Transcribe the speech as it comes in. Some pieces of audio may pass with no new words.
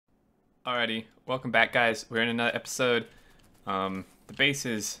Alrighty, welcome back, guys. We're in another episode. The base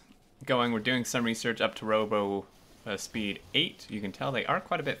is going. We're doing some research up to Robo speed 8. You can tell they are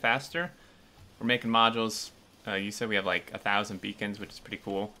quite a bit faster. We're making modules. You said we have like 1,000 beacons, which is pretty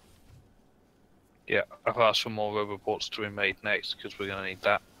cool. Yeah, I've asked for more roboports to be made next because we're going to need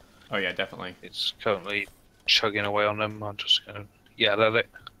that. Oh yeah, definitely. It's currently chugging away on them. I'm just going to yell at it.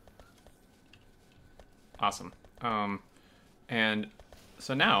 Awesome. And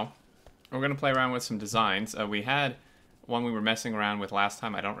so now we're going to play around with some designs. We had one we were messing around with last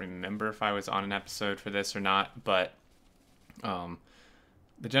time. I don't remember if I was on an episode for this or not, but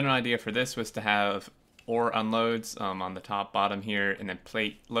the general idea for this was to have ore unloads on the top, bottom here, and then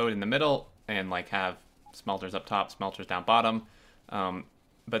plate load in the middle, and like have smelters up top, smelters down bottom.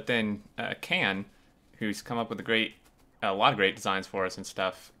 But then Can, who's come up with a lot of great designs for us and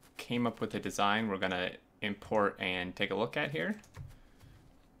stuff, came up with a design we're going to import and take a look at here.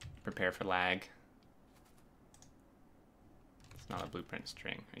 Prepare for lag. It's not a blueprint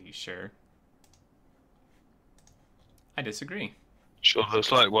string. Are you sure? I disagree. Sure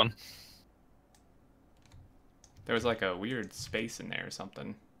looks like one. There was like a weird space in there or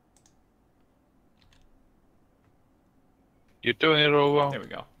something. You're doing it all wrong. There we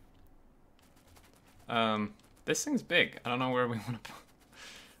go. This thing's big. I don't know where we want to.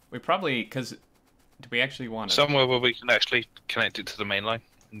 We probably, because do we actually want to? Somewhere where we can actually connect it to the main line,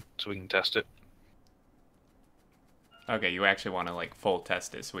 so we can test it. Okay, you actually want to like full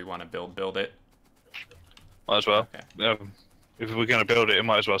test it, so we want to build it. Might as well. Okay. If we're going to build it, it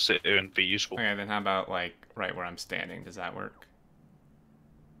might as well sit here and be useful. Okay, then how about like right where I'm standing? Does that work?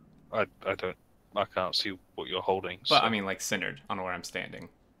 I can't see what you're holding. But so. I mean, like centered on where I'm standing.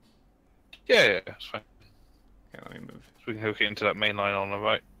 Yeah, that's fine. Okay, let me move. So we can hook it into that main line on the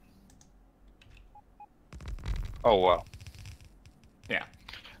right. Oh wow. Yeah.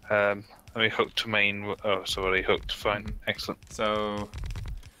 Let me hook to main. Oh, it's already hooked. Fine. Excellent. So,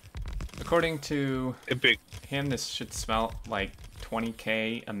 according to Big. him, this should smelt like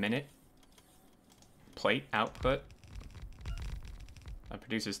 20k a minute plate output. That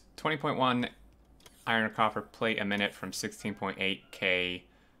produces 20.1 iron or copper plate a minute from 16.8k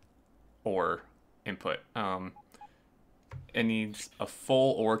ore input. It needs a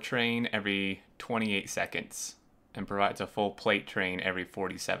full ore train every 28 seconds and provides a full plate train every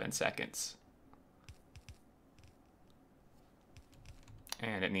 47 seconds.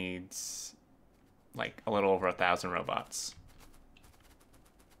 And it needs like a little over 1,000 robots.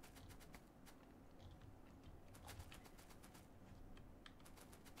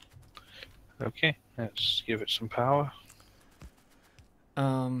 Okay, let's give it some power.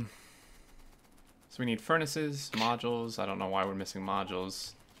 So we need furnaces, modules. I don't know why we're missing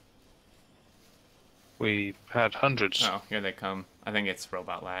modules. We had hundreds. Oh, here they come. I think it's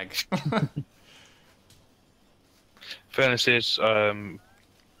robot lag. Furnaces,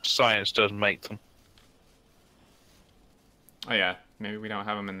 science doesn't make them. Oh yeah, maybe we don't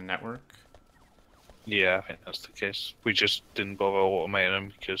have them in the network. Yeah, I think that's the case. We just didn't bother automating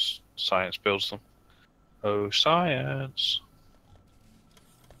them because science builds them. Oh, science!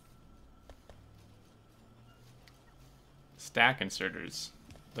 Stack inserters.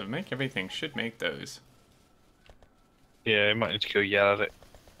 The Make Everything should make those. Yeah, you might need to go yell at it.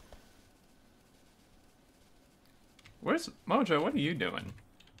 Where's Mojo? What are you doing?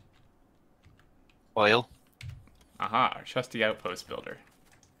 Oil. Aha, our trusty outpost builder.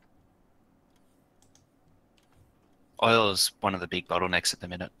 Oil is one of the big bottlenecks at the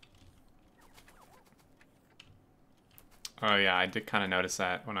minute. Oh yeah, I did kind of notice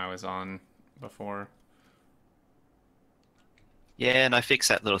that when I was on before. Yeah, and I fixed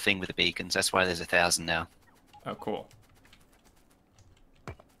that little thing with the beacons. That's why there's 1,000 now. Oh, cool.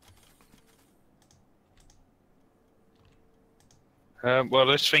 Well,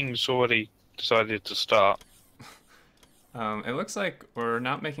 this thing's already decided to start. It looks like we're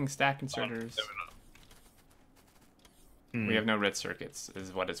not making stack inserters. We have no red circuits,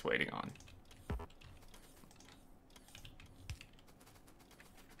 is what it's waiting on.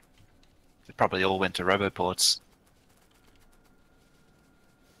 It probably all went to roboports.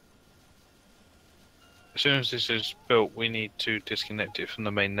 As soon as this is built, we need to disconnect it from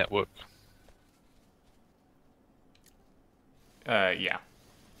the main network. Yeah.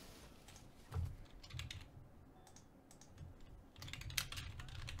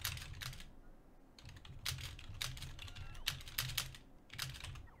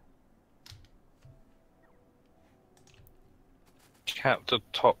 Cap the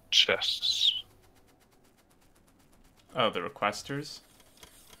top chests. Oh, the requesters?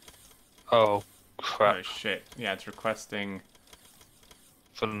 Oh, Oh crap. shit. Yeah, it's requesting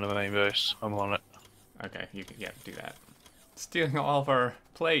from the main base. I'm on it. Okay, you can, yeah, do that. Stealing all of our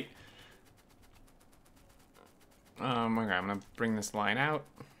plate. Okay, I'm gonna bring this line out.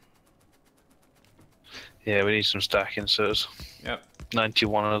 Yeah, we need some stack inserts. Yep.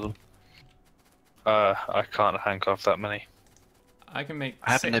 91 of them. I can't handcuff that many. I can make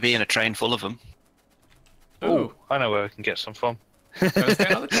I happen to be in a train full of them. Ooh. I know where I can get some from. Go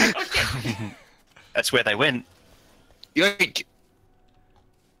stand on the track. Oh, shit. That's where they went. Yoink!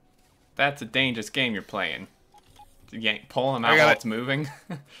 That's a dangerous game you're playing. Pull him I out got while it. it's moving.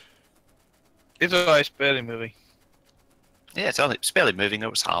 It's alright, it's barely moving. Yeah, it's barely moving. It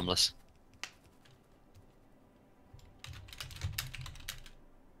was harmless.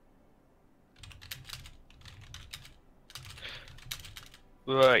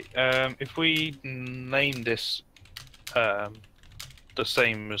 Right, if we name this the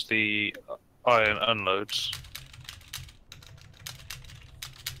same as the iron unloads.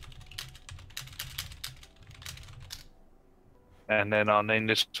 And then I'll name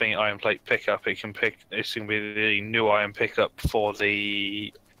this thing iron plate pickup. It's gonna be the new iron pickup for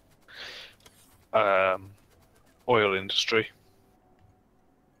the oil industry.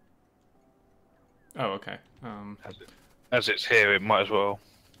 Oh, okay. As it's here, it might as well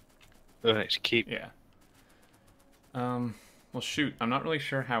earn its keep. Yeah. Well, shoot. I'm not really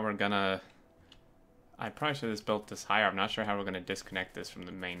sure how we're gonna... I probably should have built this higher. I'm not sure how we're gonna disconnect this from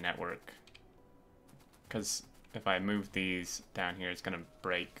the main network. Because if I move these down here, it's gonna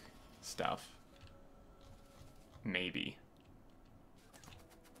break stuff. Maybe.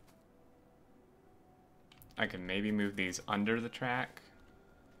 I can maybe move these under the track.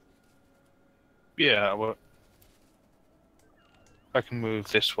 Yeah, well, I can move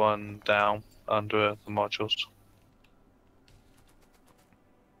this one down under the modules.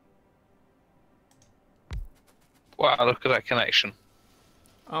 Wow, look at that connection.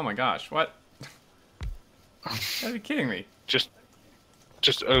 Oh my gosh, what? Are you kidding me? Just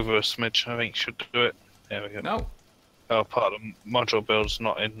over a smidge, I think should do it. There we go. No. Oh, part of the module build's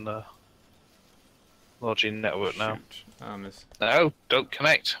not in the lodging network now. Shoot. No, don't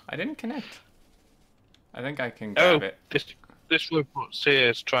connect. I didn't connect. I think I can No, grab it. this robot's here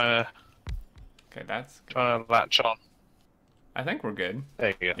is trying Okay, that's good. to latch on. I think we're good.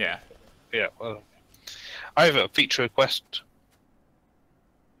 There you go. Yeah. Yeah, well, I have a feature request.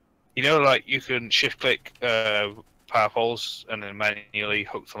 You know, like you can shift-click power poles and then manually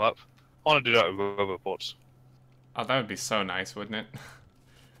hook them up. I want to do that with robots. Oh, that would be so nice, wouldn't it?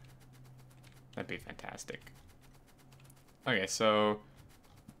 That'd be fantastic. Okay, so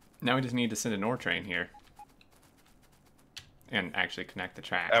now we just need to send an ore train here. And actually connect the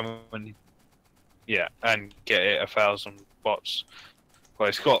track. Yeah, and get it 1,000 bots. Well,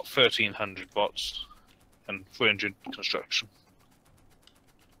 it's got 1,300 bots and 300 construction.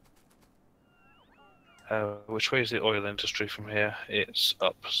 Which way is the oil industry from here? It's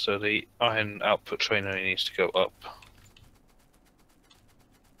up, so the iron output train only needs to go up.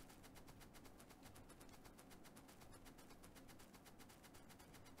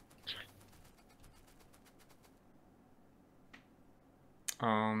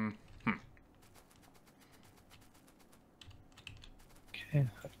 Okay,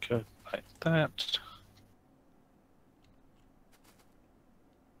 that go like that.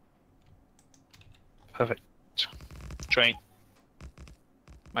 Perfect. Train.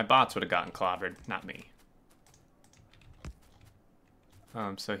 My bots would have gotten clobbered, not me.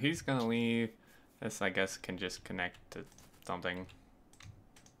 So he's gonna leave. This, I guess, can just connect to something.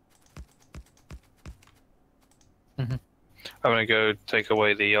 I'm gonna go take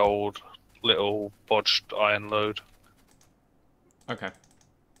away the old little bodged iron load. Okay.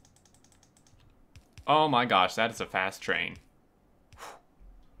 Oh my gosh, that is a fast train.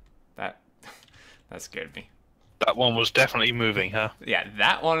 That scared me. That one was definitely moving, huh? Yeah,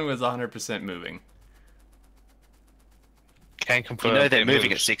 that one was 100% moving. Can confirm. You know they're it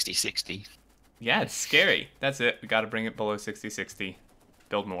moving moves. at 60-60. Yeah, it's scary. That's it. We got to bring it below 60-60.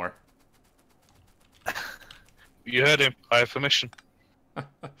 Build more. You heard him. I have permission.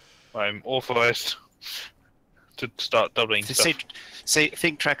 I'm authorized to start doubling stuff.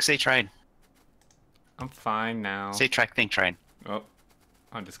 Think track, see train. I'm fine now. See track, think train. Oh,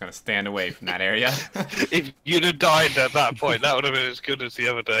 I'm just gonna stand away from that area. If you'd have died at that point, that would have been as good as the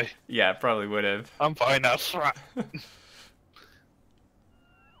other day. Yeah, probably would have. I'm fine now.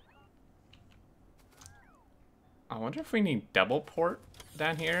 I wonder if we need double port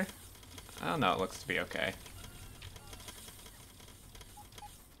down here. I don't know. It looks to be okay.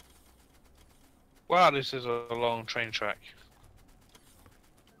 Wow, this is a long train track.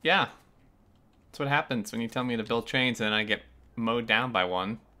 Yeah. That's what happens when you tell me to build trains and I get mowed down by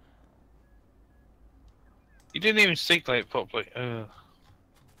one. You didn't even signal it properly. I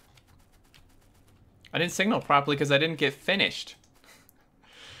didn't signal properly because I didn't get finished.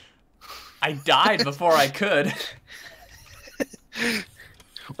 I died before I could.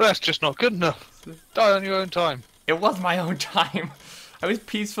 Well, that's just not good enough. Die on your own time. It was my own time. I was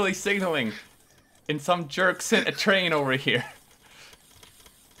peacefully signaling. And some jerk sent a train over here.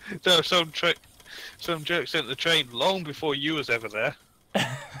 No, some jerk sent the train long before you was ever there.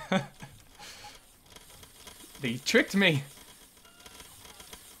 They tricked me.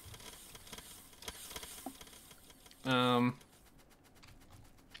 We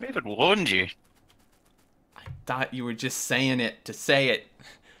even warned you. I thought you were just saying it to say it.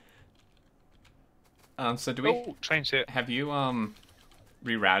 So do we... Oh, train's here. Have you,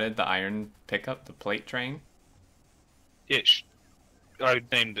 rerouted the iron pickup, the plate train? Yeah, I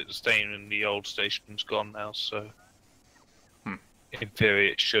named it the station and the old station's gone now, so... In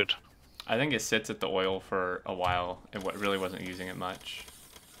theory, it should. I think it sits at the oil for a while. It really wasn't using it much.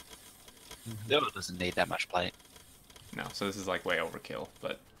 No, it doesn't need that much plate. No, so this is like way overkill,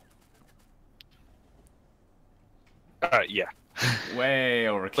 but... Yeah. Way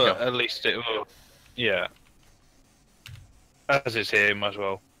overkill. But at least it will... Yeah. As it's here, might as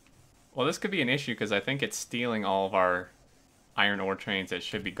well. Well, this could be an issue because I think it's stealing all of our iron ore trains that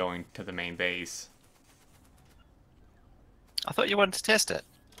should be going to the main base. I thought you wanted to test it.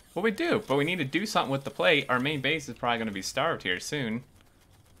 Well, we do, but we need to do something with the plate. Our main base is probably going to be starved here soon.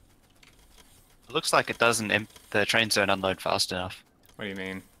 It looks like it doesn't. The trains don't unload fast enough. What do you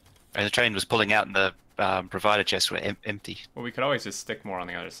mean? And the train was pulling out, and the provider chests were empty. Well, we could always just stick more on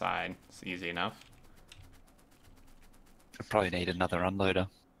the other side. It's easy enough. We probably need another unloader.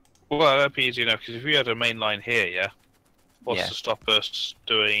 Well, that'd be easy enough, because if we had a main line here, yeah? What's Yeah. to stop us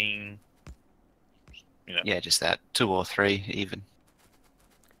doing... You know, Yeah, just that. 2 or 3, even.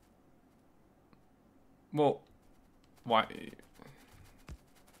 Well, why?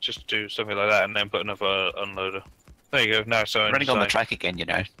 just do something like that and then put another unloader. There you go, now it's Running on the track again, you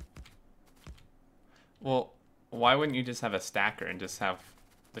know. Well, why wouldn't you just have a stacker and just have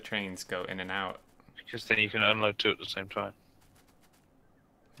the trains go in and out? Because then you can unload two at the same time.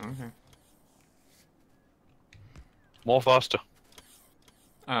 Okay. More faster.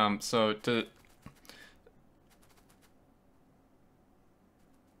 So to...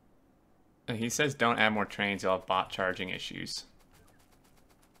 He says don't add more trains, you'll have bot charging issues.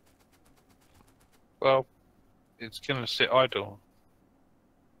 Well, it's gonna sit idle.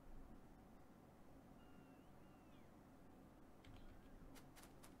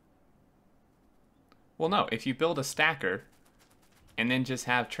 Well, no, if you build a stacker and then just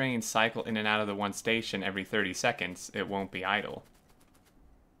have trains cycle in and out of the one station every 30 seconds, it won't be idle.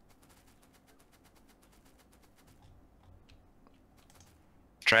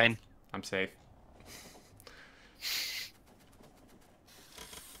 Train. I'm safe.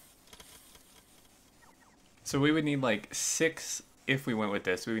 So we would need like 6, if we went with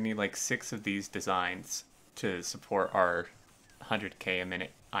this, we would need like 6 of these designs to support our 100k a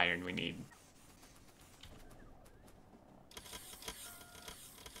minute iron we need.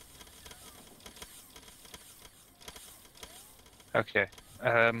 Okay.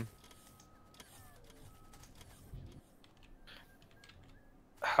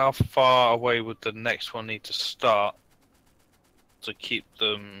 How far away would the next one need to start to keep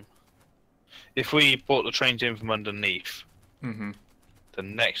them? If we brought the trains in from underneath, Mm-hmm. the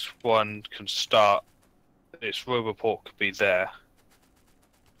next one can start. Its roboport could be there.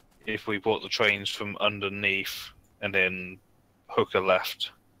 If we brought the trains from underneath and then hook a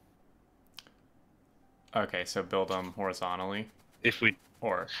left. Okay, so build them horizontally, If we,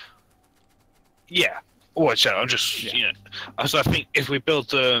 or... yeah. Watch out! I'm just, Yeah. you know. So I think if we build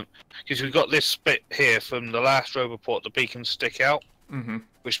the, because we've got this bit here from the last roboport, the beacons stick out, Mm-hmm.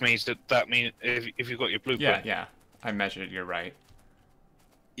 which means that means if you've got your blueprint. Yeah, yeah. I measured it, you're right.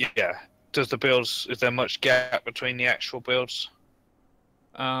 Yeah. Does the builds? Is there much gap between the actual builds?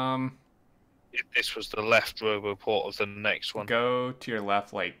 If this was the left roboport of the next one. Go to your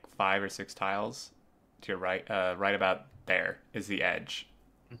left like 5 or 6 tiles. To your right, right about there is the edge.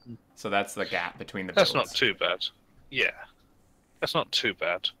 Mhm. So that's the gap between the That's builds. not too bad. Yeah. That's not too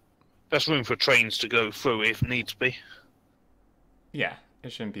bad. There's room for trains to go through if needs be. Yeah,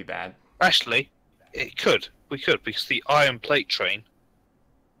 it shouldn't be bad. Actually, it could. We could, because the iron plate train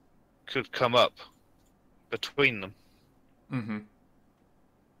could come up between them Mm-hmm.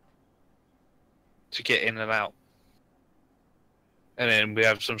 to get in and out. And then we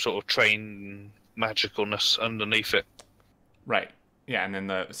have some sort of train magicalness underneath it. Right. Yeah, and then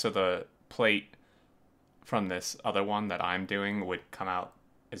the plate from this other one that I'm doing would come out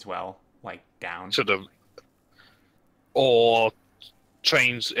as well, like down. Sort of, or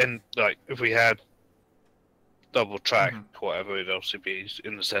trains in, like, if we had double track, whatever, it'd obviously be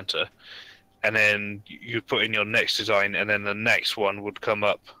in the center, and then you put in your next design, and then the next one would come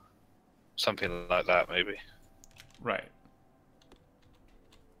up, something like that, maybe. Right.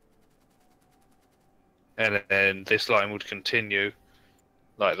 And then this line would continue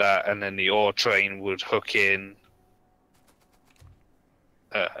like that, and then the ore train would hook in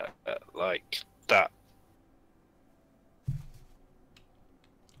like that.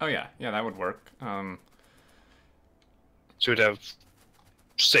 Oh yeah, that would work. So we'd have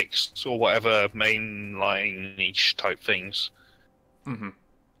 6 or whatever main line niche type things,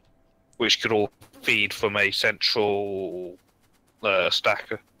 which could all feed from a central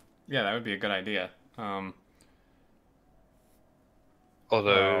stacker. Yeah, that would be a good idea.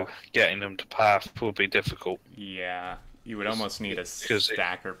 Although getting them to path would be difficult. Yeah, you would almost need a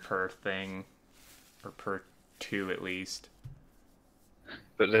stacker per thing, or per 2 at least.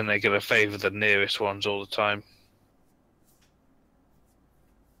 But then they're going to favour the nearest ones all the time.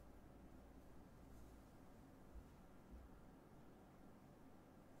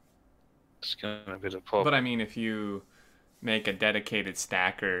 It's going to be the problem. But I mean, if you make a dedicated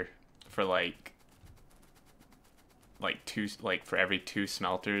stacker for like 2, like for every 2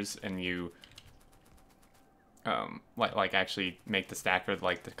 smelters, and you like actually make the stacker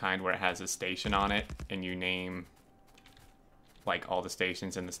like the kind where it has a station on it, and you name like all the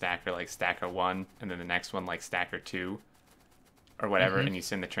stations in the stacker like stacker 1, and then the next one like stacker 2 or whatever, and you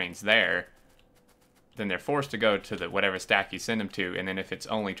send the trains there, then they're forced to go to the whatever stack you send them to, and then if it's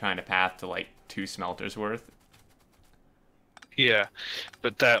only trying to path to like 2 smelters worth. Yeah,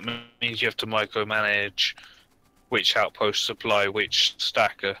 but that means you have to micromanage which outpost supply which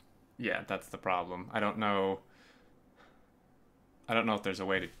stacker. Yeah, that's the problem. I don't know if there's a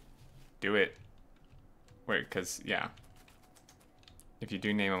way to do it where, because yeah, if you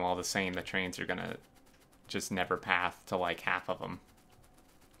do name them all the same, the trains are gonna just never path to like half of them.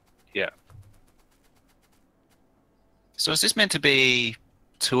 Yeah. So is this meant to be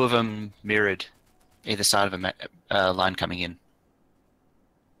 2 of them mirrored, either side of a line coming in?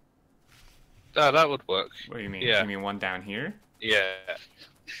 That would work. What do you mean? Yeah. You mean one down here? Yeah.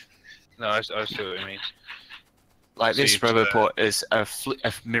 No, I see what you mean. Like So this you'd, roboport is a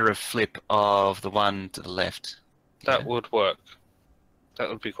mirror flip of the one to the left. That would work. That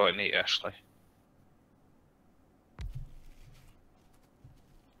would be quite neat, actually.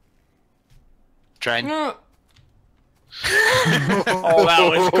 Train. Oh, that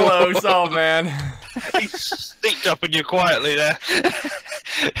was close. Oh man. He sneaked up on you quietly there.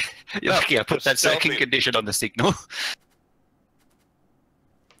 You're lucky I put that second Stealthy. condition on the signal.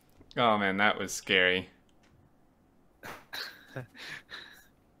 Oh man, that was scary.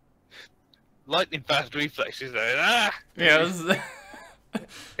 Lightning fast reflexes there. Ah! Yeah, this is...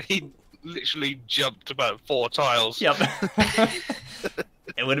 He literally jumped about 4 tiles. Yep.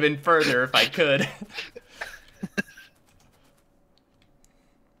 It would have been further if I could.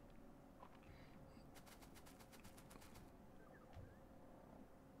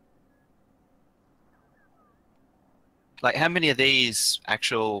 Like, how many of these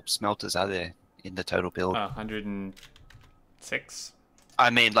actual smelters are there in the total build? 106? I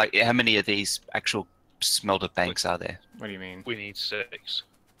mean, like, how many of these actual smelter banks are there? What do you mean? We need 6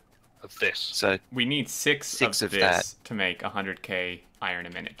 of this. So, We need 6 6 of of this to make 100k iron a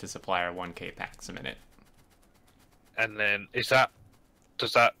minute to supply our 1k packs a minute. And then does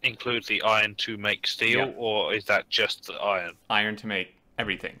that include the iron to make steel, Yeah. or is that just the iron? Iron to make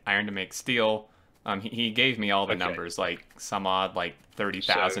everything. Iron to make steel. He gave me all the Okay. numbers, like some odd, like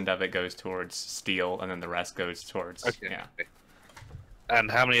 30,000 of it goes towards steel, and then the rest goes towards, yeah.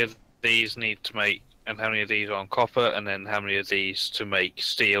 And how many of these need to make, and how many of these are on copper, and then how many of these to make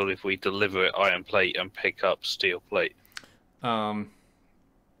steel if we deliver it iron plate and pick up steel plate? I'm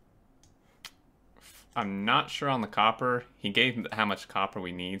not sure on the copper. He gave how much copper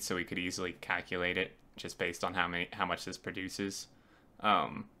we need, so we could easily calculate it just based on how much this produces.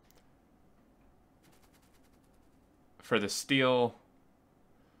 For the steel,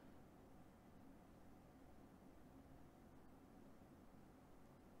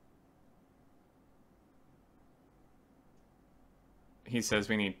 he says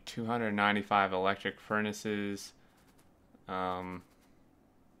we need 295 electric furnaces.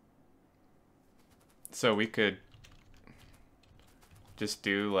 So we could just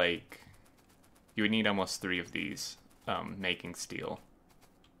do like, you would need almost 3 of these making steel.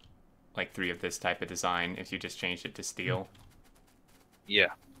 Like 3 of this type of design if you just changed it to steel.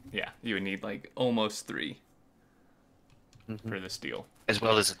 Yeah. Yeah, you would need like almost 3 Mhm. for the steel. As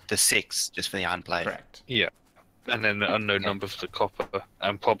well as the 6 just for the iron plate. Correct. Yeah, and then an unknown number for the copper,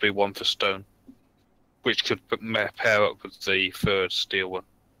 and probably 1 for stone, which could pair up with the third steel one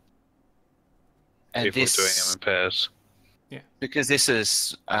And if we're doing them in pairs. because this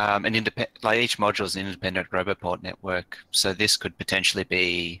is an independent, like each module is an independent roboport network, so this could potentially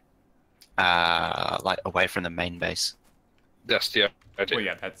be like away from the main base. That's the idea. Well,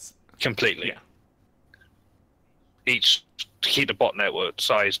 yeah, that's Completely. yeah. Each to keep the bot network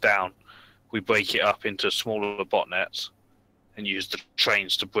size down, we break it up into smaller botnets and use the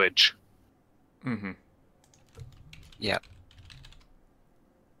trains to bridge. Mm-hmm. Yeah.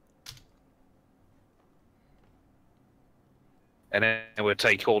 And then we'll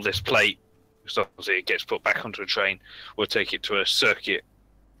take all this plate, because obviously it gets put back onto a train. We'll take it to a circuit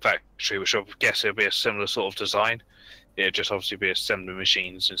factory, which I guess it'll be a similar sort of design. It'll just obviously be assembly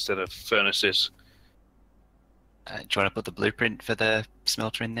machines instead of furnaces. Do you want to put the blueprint for the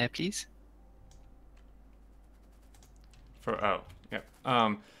smelter in there, please? Yep.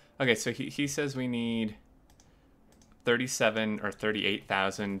 Okay, so he says we need 37 or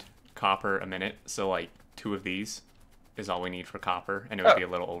 38,000 copper a minute. So like 2 of these is all we need for copper, and it would be a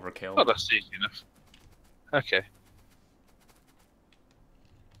little overkill. Oh, that's easy enough. Okay.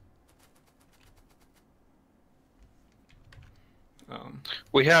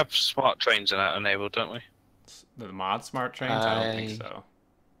 We have smart trains in that enabled, don't we? The mod smart trains? I don't think so.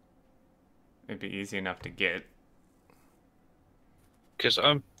 It'd be easy enough to get. Because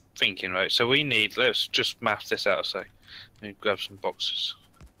I'm thinking, right, so we need, let's just map this out a sec. Let me grab some boxes,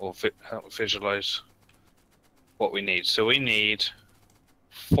 or help visualize what we need. So we need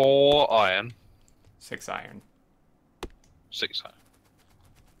 4 iron, 6 iron. 6 iron.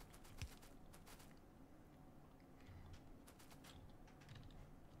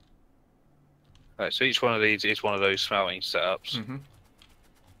 Right, so each one of these is one of those smelting setups. Mm-hmm.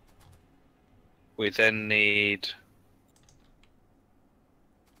 We then need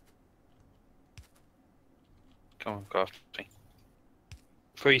come on, crafting.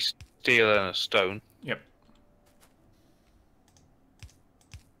 3 steel and a stone. Yep.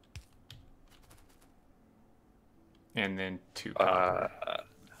 And then 2 copper.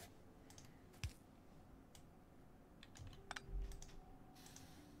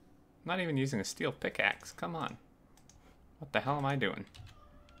 Not even using a steel pickaxe. Come on. What the hell am I doing?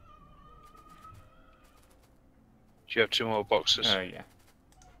 Do you have 2 more boxes? Yeah.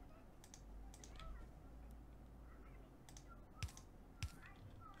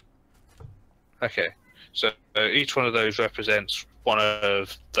 Okay, so each one of those represents one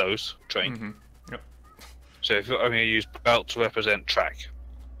of those train. Mm-hmm. Yep. So if I'm going to use belt to represent track.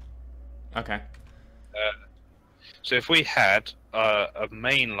 Okay. So if we had a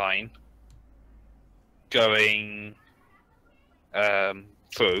main line going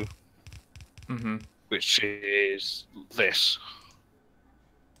through, Mm-hmm. which is this,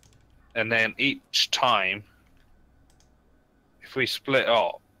 and then each time, if we split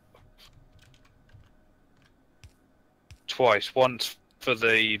up twice, once for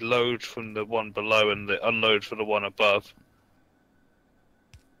the load from the one below and the unload for the one above,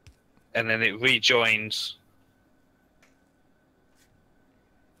 and then it rejoins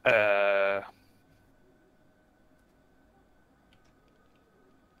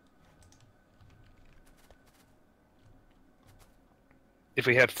if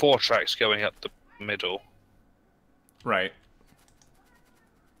we had 4 tracks going up the middle. Right.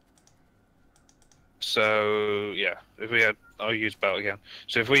 So yeah, if we had, I'll use belt again.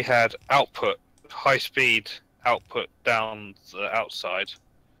 So if we had output, high speed output down the outside,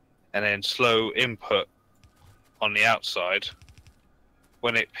 and then slow input on the outside,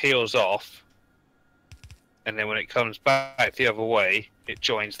 when it peels off, and then when it comes back the other way, it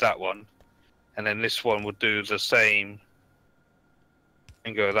joins that one, and then this one would do the same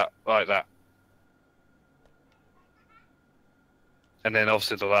and go that like that. And then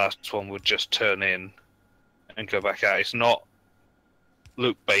obviously the last one would just turn in and go back out. It's not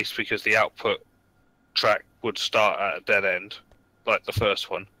loop based because the output track would start at a dead end, like the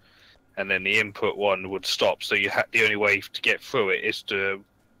first one, and then the input one would stop. So you the only way to get through it is to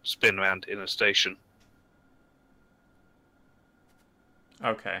spin around in a station.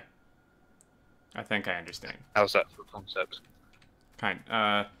 Okay. I think I understand. How's that for concept?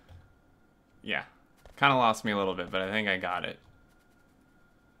 Yeah. Kind of lost me a little bit, but I think I got it.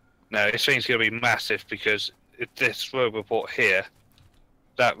 No, this thing's going to be massive because this roboport here,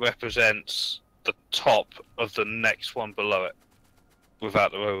 that represents the top of the next one below it,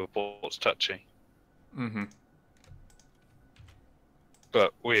 without the roboports touching. Mm-hmm.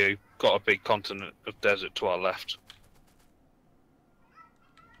 but we've got a big continent of desert to our left.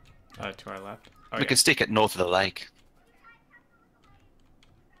 To our left. Oh, We yeah. can stick it north of the lake.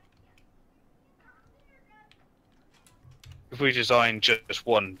 If we design just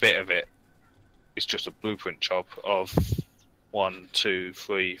one bit of it, it's just a blueprint job of 1, 2,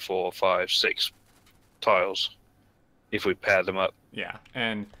 3, 4, 5, 6 tiles. If we pair them up. Yeah,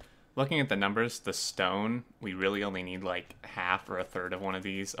 and looking at the numbers, the stone, we really only need like half or a third of one of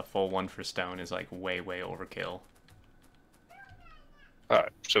these. A full one for stone is like way overkill. Alright,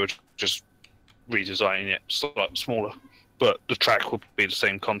 so we're just redesigning it slightly smaller, but the track will be the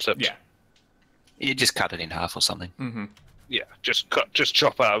same concept. Yeah. You just cut it in half or something. Mm-hmm. Yeah, just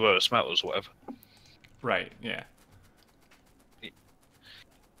chop out of smelters or whatever. Right, yeah.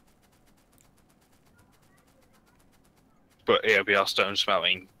 But it'll be our stone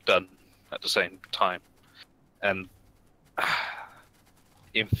smelting done at the same time. And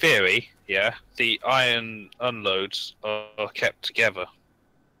in theory, yeah, the iron unloads are kept together.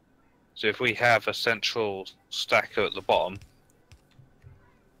 So if we have a central stacker at the bottom,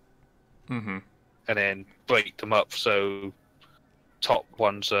 Mm-hmm. and then break them up so top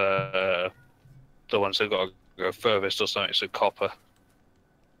ones are the ones that got to go furthest or something, so copper.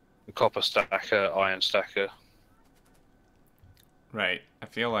 The copper stacker, iron stacker. Right. I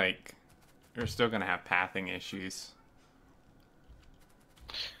feel like we're still gonna have pathing issues.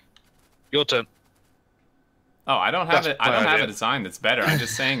 Your turn. Oh, I don't have That's it. I don't my have idea. a design that's better. I'm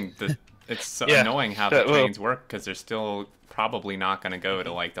just saying that it's so Yeah, annoying how the that will- trains work because they're still probably not gonna go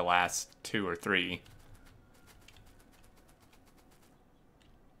to like the last 2 or 3.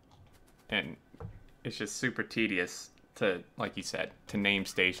 And it's just super tedious to, like you said, to name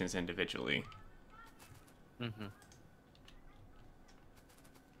stations individually. Mm-hmm.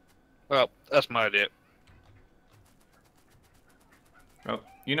 Well, that's my idea. Well,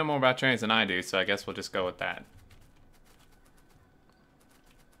 you know more about trains than I do, so I guess we'll just go with that.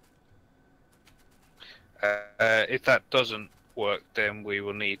 If that doesn't work, then we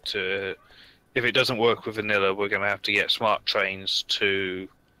will need to. If it doesn't work with vanilla, we're going to have to get smart trains to.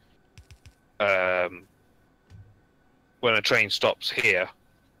 When a train stops here,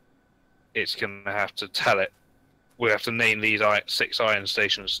 it's going to have to tell it. We have to name these 6 iron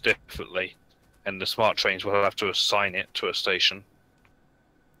stations differently, and the smart trains will have to assign it to a station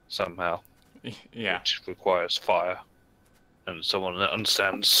somehow, Yeah. which requires fire. And someone that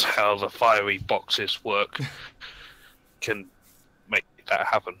understands how the fiery boxes work can make that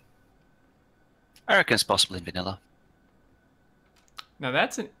happen. I reckon it's possible in vanilla. Now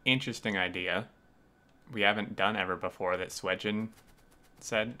that's an interesting idea. We haven't done ever before that Swedgen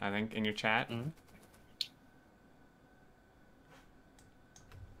said, I think, in your chat. Mm-hmm.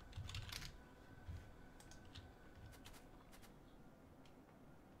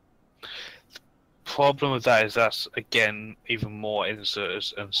 Problem with that is that's again even more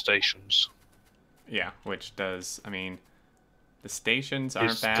inserters and stations. Yeah, which does, I mean, the stations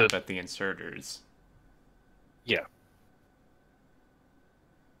aren't It's bad, the- but the inserters. Yeah.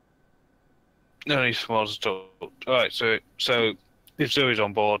 No need for mods at all. Alright, so if Zoe's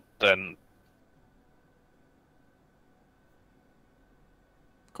on board, then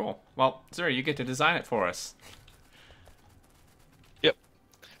Cool. Well, Zuri, you get to design it for us.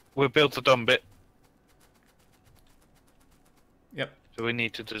 we'll build the dumb bit. Yep. So we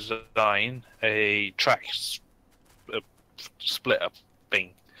need to design a track split up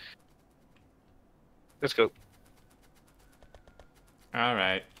thing. Let's go. All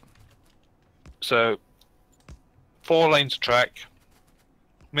right. So 4 lanes of track,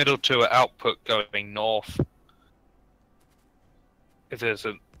 middle 2 are output going north. If there's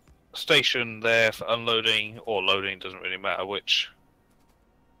a station there for unloading or loading, doesn't really matter which.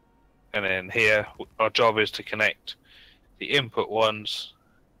 And then here, our job is to connect the input ones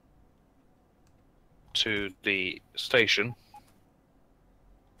to the station.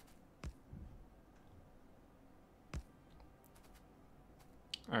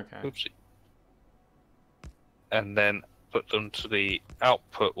 Okay. Oopsie. And then put them to the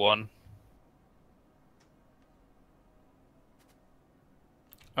output one.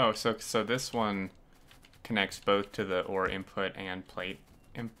 Oh, so this one connects both to the ore input and plate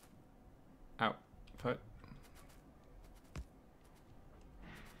output.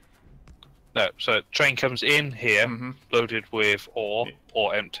 No, so train comes in here, Mm-hmm. loaded with ore Yeah.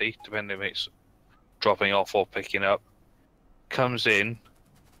 or empty, depending if it's dropping off or picking up. Comes in,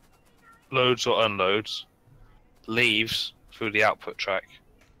 loads or unloads, leaves through the output track.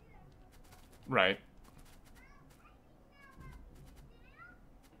 Right.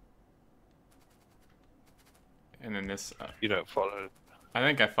 And then this. You don't follow. I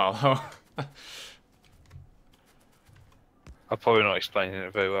think I follow. I'm probably not explaining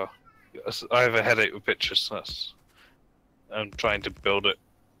it very well. I have a headache with pictures, so I'm trying to build it.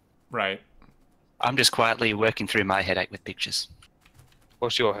 Right. I'm just quietly working through my headache with pictures.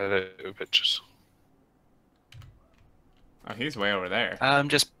 What's your headache with pictures? Oh, he's way over there. I'm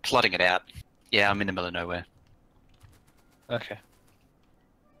just plotting it out. Yeah, I'm in the middle of nowhere. Okay.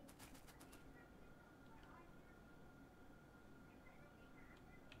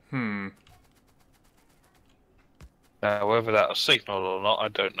 Hmm. Now, whether that's a signal or not, I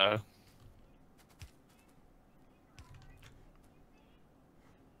don't know.